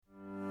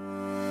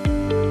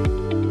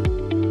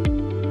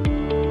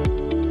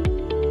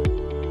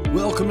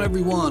Welcome,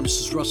 everyone. This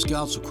is Russ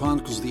Scouts of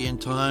Chronicles of the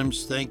End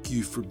Times. Thank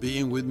you for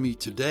being with me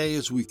today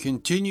as we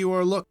continue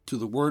our look to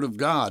the Word of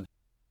God.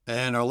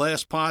 And our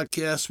last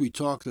podcast, we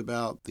talked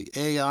about the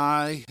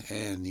AI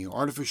and the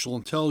artificial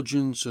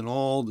intelligence and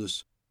all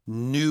this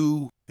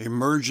new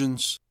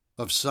emergence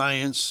of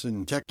science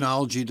and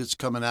technology that's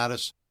coming at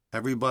us.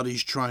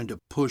 Everybody's trying to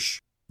push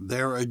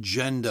their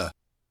agenda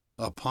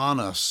upon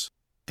us.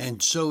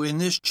 And so in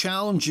this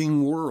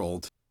challenging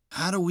world,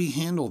 how do we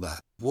handle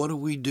that? What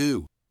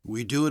do?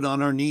 We do it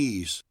on our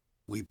knees.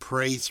 We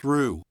pray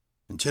through.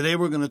 And today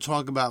we're going to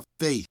talk about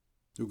faith.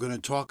 We're going to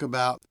talk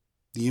about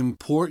the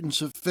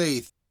importance of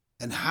faith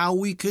and how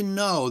we can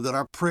know that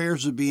our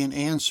prayers are being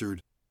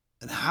answered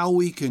and how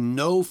we can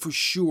know for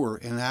sure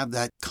and have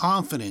that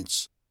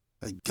confidence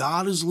that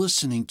God is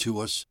listening to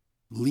us,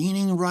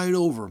 leaning right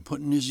over,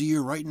 putting his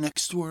ear right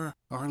next to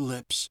our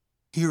lips,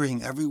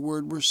 hearing every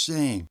word we're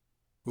saying,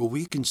 where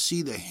we can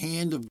see the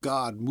hand of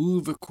God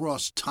move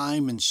across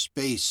time and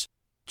space,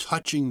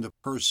 touching the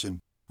person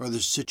or the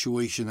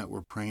situation that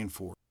we're praying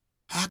for.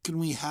 How can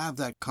we have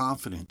that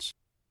confidence?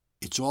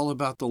 It's all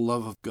about the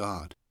love of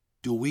God.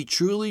 Do we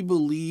truly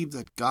believe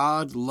that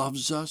God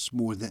loves us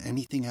more than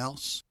anything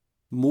else?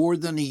 More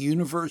than the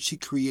universe he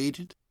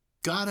created?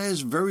 God has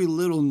very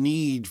little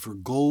need for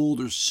gold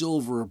or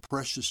silver or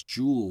precious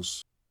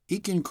jewels. He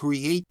can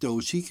create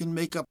those. He can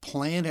make a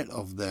planet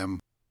of them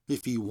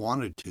if he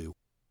wanted to.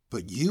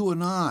 But you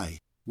and I,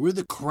 we're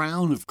the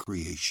crown of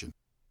creation.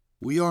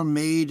 We are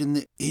made in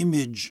the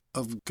image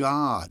of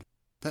God.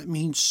 That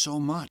means so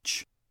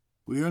much.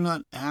 We are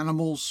not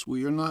animals.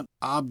 We are not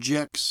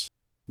objects.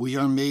 We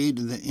are made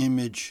in the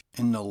image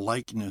and the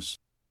likeness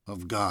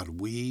of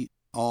God. We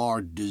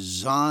are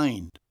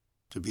designed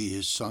to be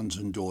his sons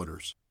and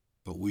daughters.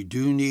 But we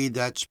do need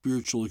that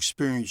spiritual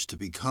experience to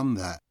become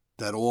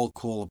that all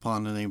call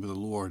upon the name of the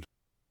Lord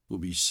will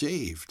be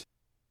saved.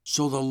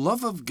 So the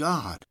love of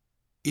God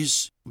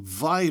is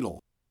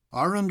vital.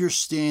 Our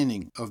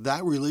understanding of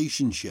that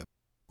relationship.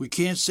 We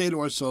can't say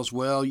to ourselves,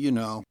 well,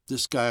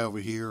 this guy over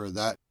here or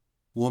that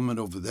woman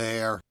over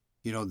there,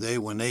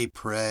 when they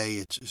pray,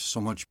 it's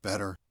so much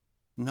better.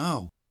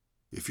 No.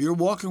 If you're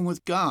walking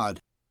with God,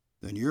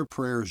 then your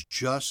prayer is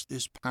just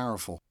as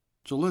powerful.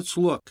 So let's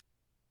look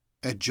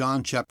at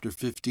John chapter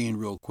 15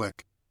 real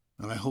quick.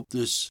 And I hope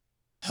this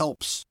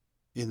helps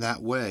in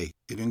that way.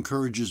 It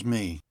encourages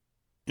me.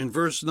 In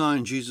verse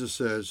 9, Jesus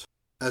says,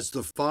 "As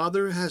the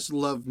Father has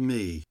loved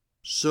me,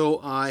 so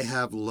I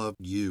have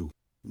loved you.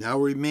 Now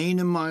remain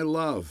in my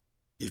love.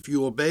 If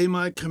you obey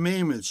my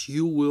commandments,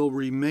 you will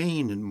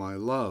remain in my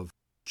love,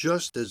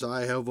 just as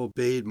I have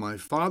obeyed my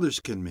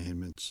Father's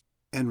commandments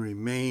and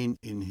remain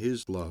in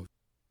his love.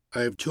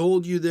 I have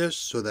told you this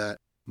so that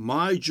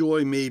my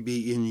joy may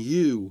be in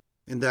you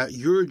and that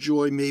your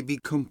joy may be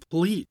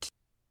complete.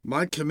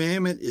 My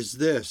commandment is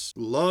this: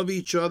 love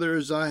each other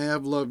as I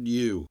have loved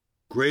you.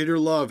 Greater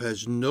love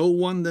has no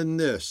one than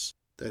this,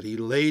 that he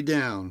lay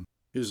down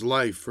his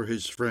life for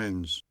his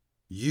friends.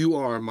 You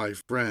are my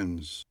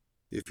friends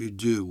if you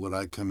do what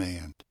I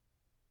command."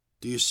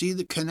 Do you see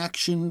the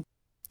connection?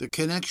 The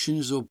connection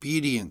is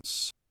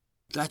obedience.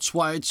 That's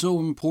why it's so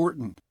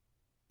important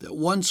that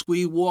once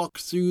we walk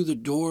through the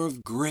door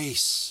of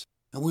grace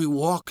and we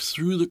walk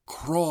through the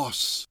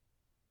cross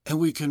and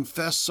we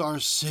confess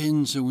our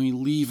sins and we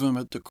leave them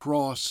at the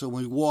cross and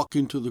we walk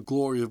into the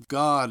glory of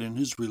God and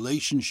his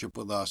relationship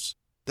with us,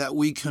 that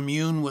we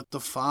commune with the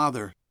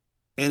Father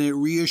and it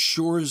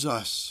reassures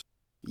us.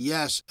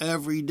 Yes,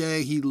 every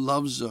day he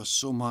loves us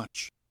so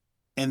much.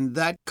 And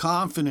that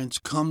confidence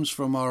comes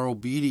from our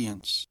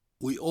obedience.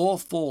 We all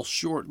fall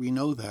short, we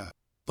know that.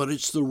 But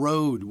it's the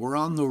road. We're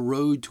on the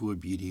road to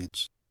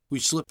obedience. We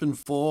slip and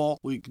fall.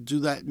 We can do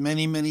that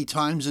many, many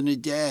times in a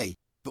day.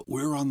 But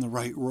we're on the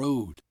right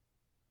road.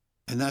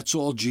 And that's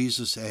all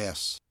Jesus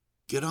asks.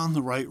 Get on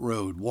the right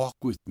road. Walk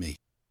with me.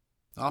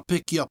 I'll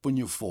pick you up when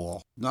you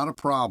fall. Not a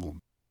problem.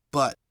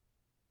 But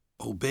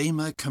obey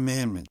my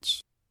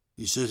commandments.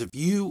 He says, if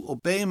you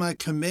obey my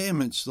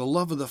commandments, the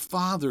love of the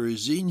Father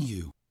is in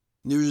you.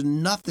 There's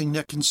nothing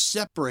that can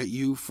separate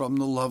you from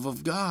the love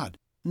of God.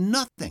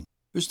 Nothing.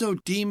 There's no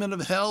demon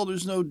of hell.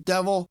 There's no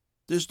devil.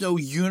 There's no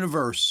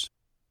universe.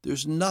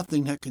 There's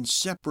nothing that can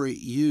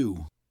separate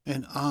you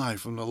and I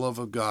from the love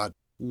of God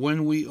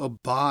when we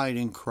abide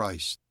in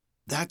Christ.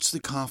 That's the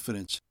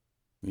confidence.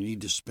 We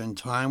need to spend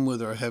time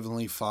with our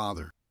Heavenly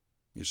Father.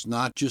 It's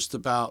not just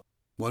about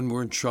when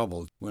we're in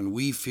trouble, when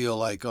we feel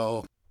like,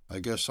 I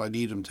guess I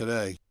need him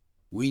today.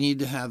 We need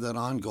to have that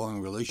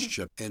ongoing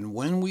relationship. And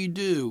when we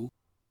do,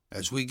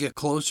 as we get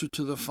closer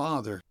to the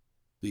Father,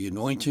 the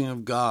anointing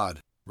of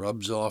God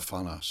rubs off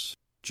on us,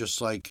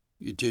 just like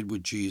it did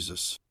with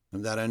Jesus.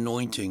 And that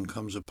anointing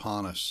comes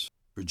upon us.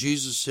 For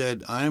Jesus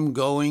said, I am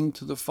going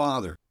to the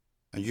Father,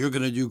 and you're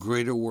going to do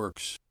greater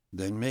works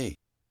than me.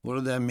 What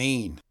did that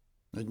mean?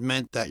 It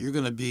meant that you're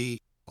going to be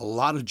a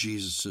lot of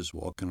Jesuses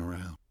walking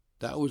around.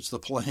 That was the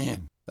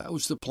plan. That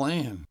was the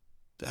plan.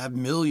 To have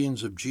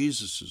millions of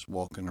Jesuses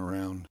walking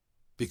around.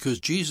 Because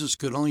Jesus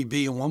could only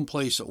be in one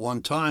place at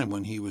one time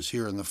when he was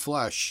here in the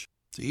flesh.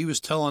 So he was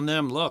telling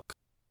them, look,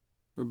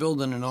 We're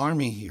building an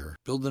army here,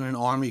 building an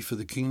army for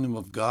the kingdom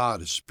of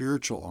God, a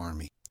spiritual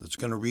army that's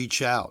going to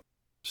reach out,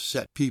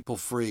 set people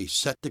free,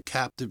 set the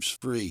captives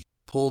free,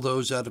 pull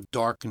those out of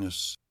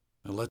darkness,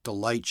 and let the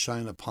light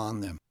shine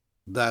upon them.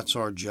 That's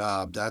our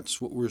job.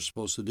 That's what we're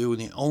supposed to do.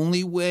 And the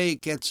only way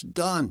it gets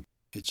done,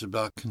 it's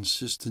about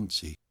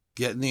consistency,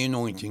 getting the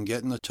anointing,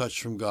 getting the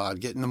touch from God,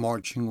 getting the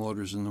marching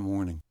orders in the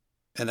morning.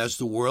 And as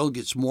the world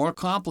gets more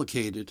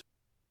complicated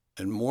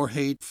and more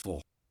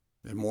hateful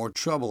and more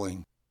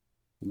troubling,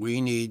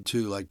 we need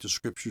to, like the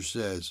scripture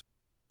says,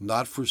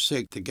 not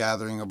forsake the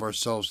gathering of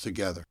ourselves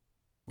together,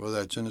 whether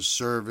that's in a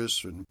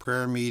service or in a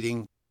prayer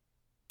meeting,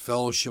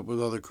 fellowship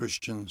with other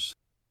Christians.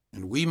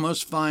 And we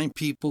must find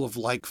people of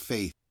like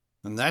faith.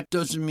 And that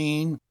doesn't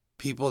mean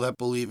people that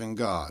believe in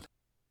God.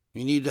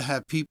 You need to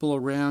have people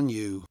around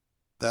you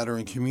that are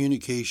in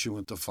communication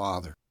with the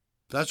Father.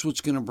 That's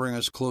what's going to bring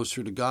us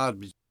closer to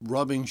God,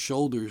 rubbing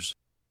shoulders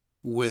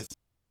with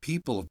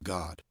people of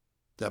God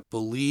that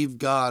believe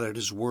God at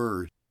His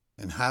Word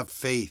and have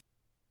faith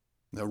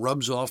that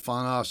rubs off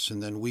on us,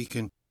 and then we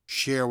can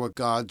share what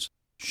God's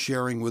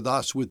sharing with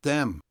us with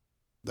them.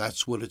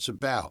 That's what it's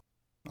about.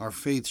 Our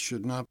faith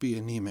should not be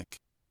anemic.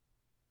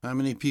 How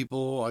many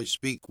people I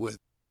speak with,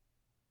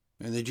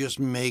 and they just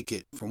make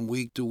it from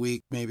week to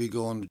week, maybe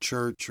going to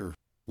church or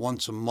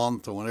once a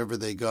month or whenever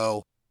they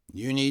go.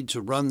 You need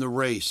to run the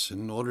race.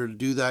 In order to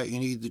do that, you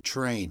need to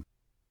train.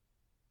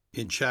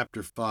 In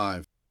chapter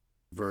 5,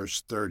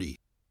 verse 30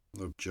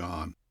 of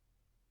John,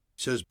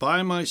 it says,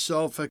 "By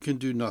myself I can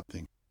do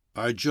nothing.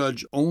 I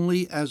judge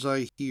only as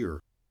I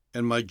hear,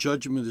 and my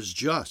judgment is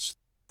just,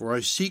 for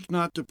I seek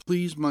not to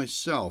please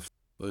myself,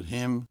 but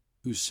Him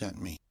who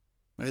sent me."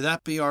 May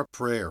that be our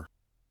prayer,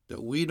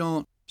 that we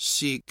don't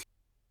seek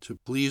to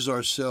please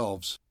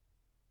ourselves,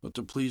 but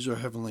to please our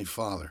Heavenly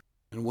Father.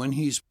 And when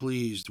He's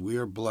pleased, we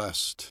are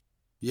blessed.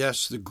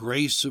 Yes, the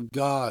grace of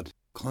God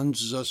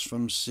cleanses us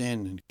from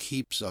sin and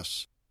keeps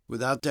us.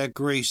 Without that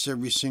grace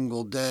every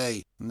single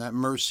day and that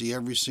mercy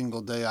every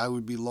single day, I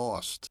would be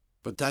lost.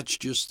 But that's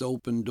just the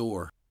open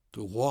door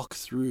to walk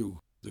through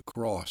the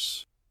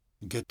cross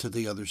and get to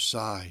the other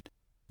side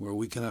where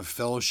we can have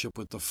fellowship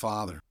with the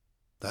Father.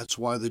 That's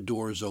why the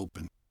door is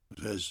open.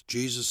 Because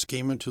Jesus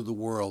came into the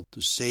world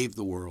to save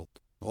the world.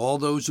 All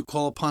those who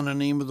call upon the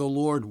name of the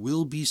Lord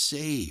will be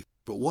saved.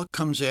 But what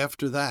comes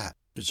after that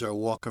is our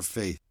walk of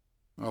faith,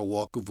 our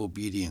walk of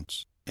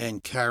obedience,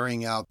 and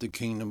carrying out the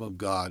kingdom of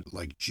God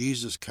like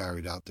Jesus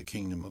carried out the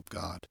kingdom of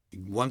God.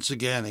 Once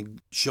again,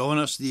 showing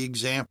us the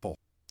example.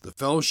 The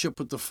fellowship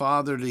with the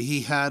Father that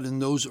He had in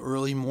those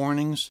early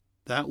mornings,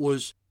 that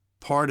was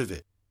part of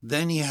it.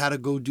 Then He had to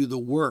go do the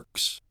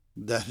works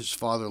that His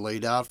Father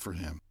laid out for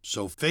Him.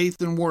 So faith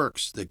and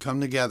works, they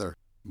come together.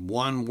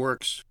 One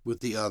works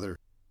with the other.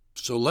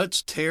 So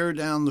let's tear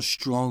down the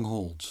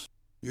strongholds.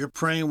 You're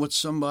praying with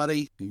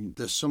somebody,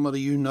 there's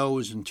somebody you know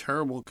is in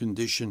terrible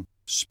condition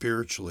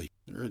spiritually.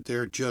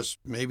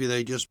 Maybe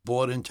they just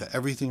bought into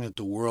everything that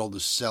the world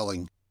is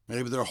selling.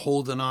 Maybe they're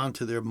holding on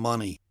to their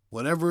money.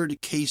 Whatever the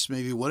case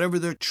may be, whatever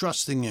they're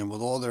trusting in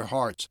with all their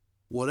hearts,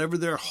 whatever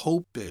their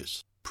hope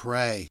is,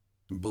 pray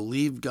and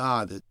believe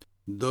God that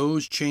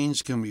those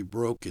chains can be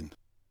broken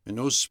and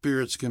those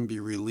spirits can be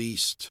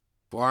released.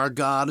 For our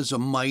God is a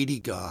mighty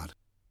God.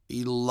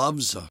 He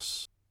loves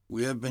us.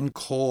 We have been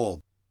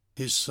called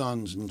His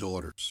sons and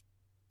daughters.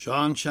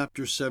 John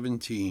chapter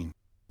 17,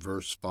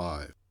 verse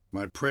 5.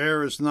 "My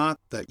prayer is not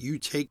that you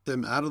take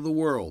them out of the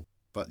world,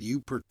 but you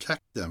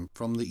protect them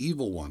from the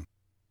evil one.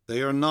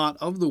 They are not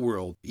of the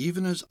world,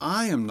 even as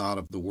I am not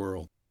of the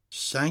world.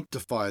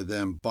 Sanctify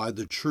them by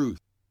the truth.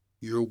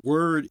 Your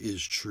word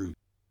is truth.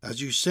 As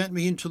you sent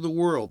me into the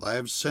world, I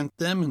have sent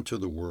them into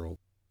the world.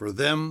 For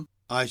them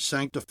I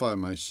sanctify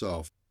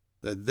myself,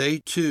 that they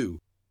too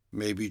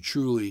may be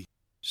truly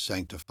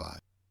sanctified."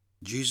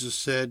 Jesus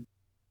said,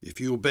 "If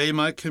you obey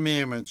my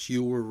commandments,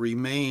 you will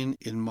remain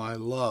in my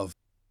love,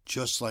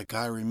 just like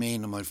I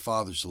remain in my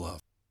Father's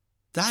love."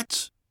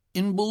 That's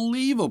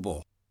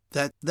unbelievable,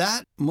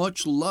 that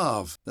much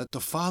love that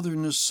the Father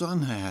and the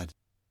Son had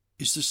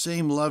is the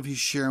same love He's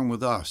sharing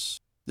with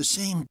us, the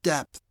same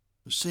depth,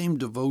 the same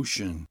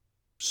devotion.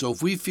 So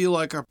if we feel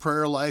like our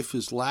prayer life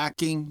is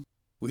lacking,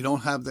 we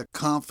don't have the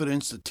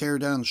confidence to tear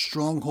down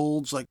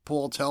strongholds like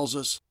Paul tells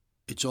us,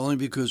 it's only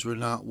because we're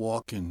not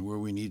walking where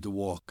we need to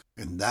walk.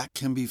 And that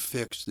can be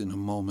fixed in a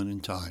moment in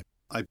time.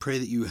 I pray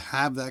that you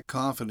have that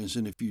confidence,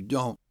 and if you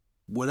don't,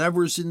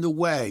 whatever's in the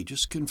way,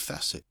 just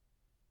confess it.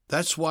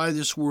 That's why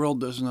this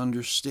world doesn't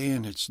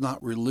understand. It's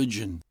not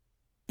religion.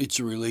 It's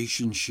a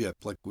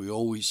relationship, like we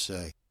always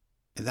say.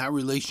 And that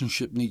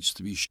relationship needs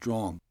to be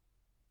strong.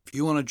 If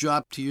you want to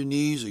drop to your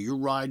knees, or you're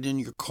riding in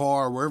your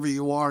car, wherever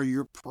you are,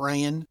 you're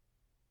praying,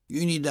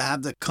 you need to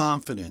have the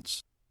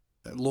confidence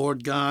that,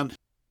 Lord God,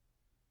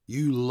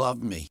 you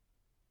love me,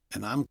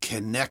 and I'm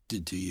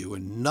connected to you,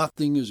 and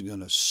nothing is going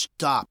to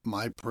stop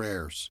my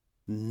prayers.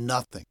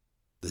 Nothing.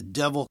 The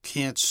devil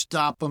can't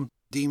stop them.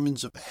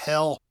 Demons of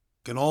hell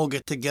can all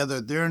get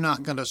together. They're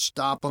not going to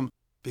stop them,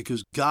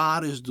 because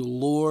God is the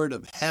Lord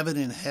of heaven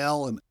and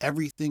hell and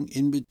everything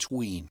in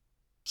between.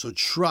 So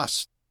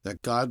trust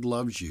that God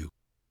loves you.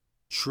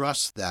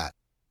 Trust that,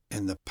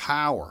 and the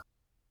power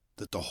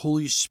that the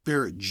Holy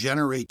Spirit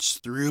generates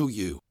through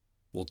you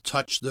will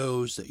touch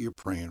those that you're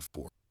praying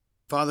for.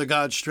 Father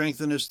God,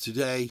 strengthen us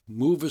today.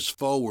 Move us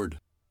forward.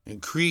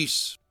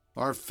 Increase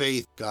our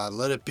faith, God.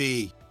 Let it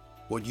be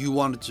what you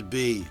want it to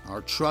be.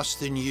 Our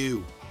trust in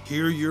you.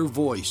 Hear your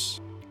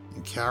voice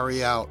and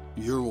carry out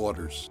your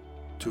orders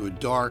to a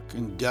dark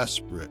and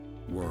desperate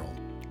world.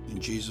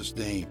 In Jesus'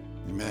 name,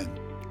 amen.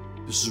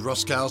 This is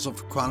Russ Galzo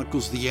for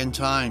Chronicles of the End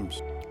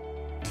Times.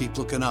 Keep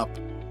looking up.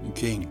 The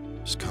King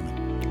is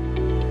coming.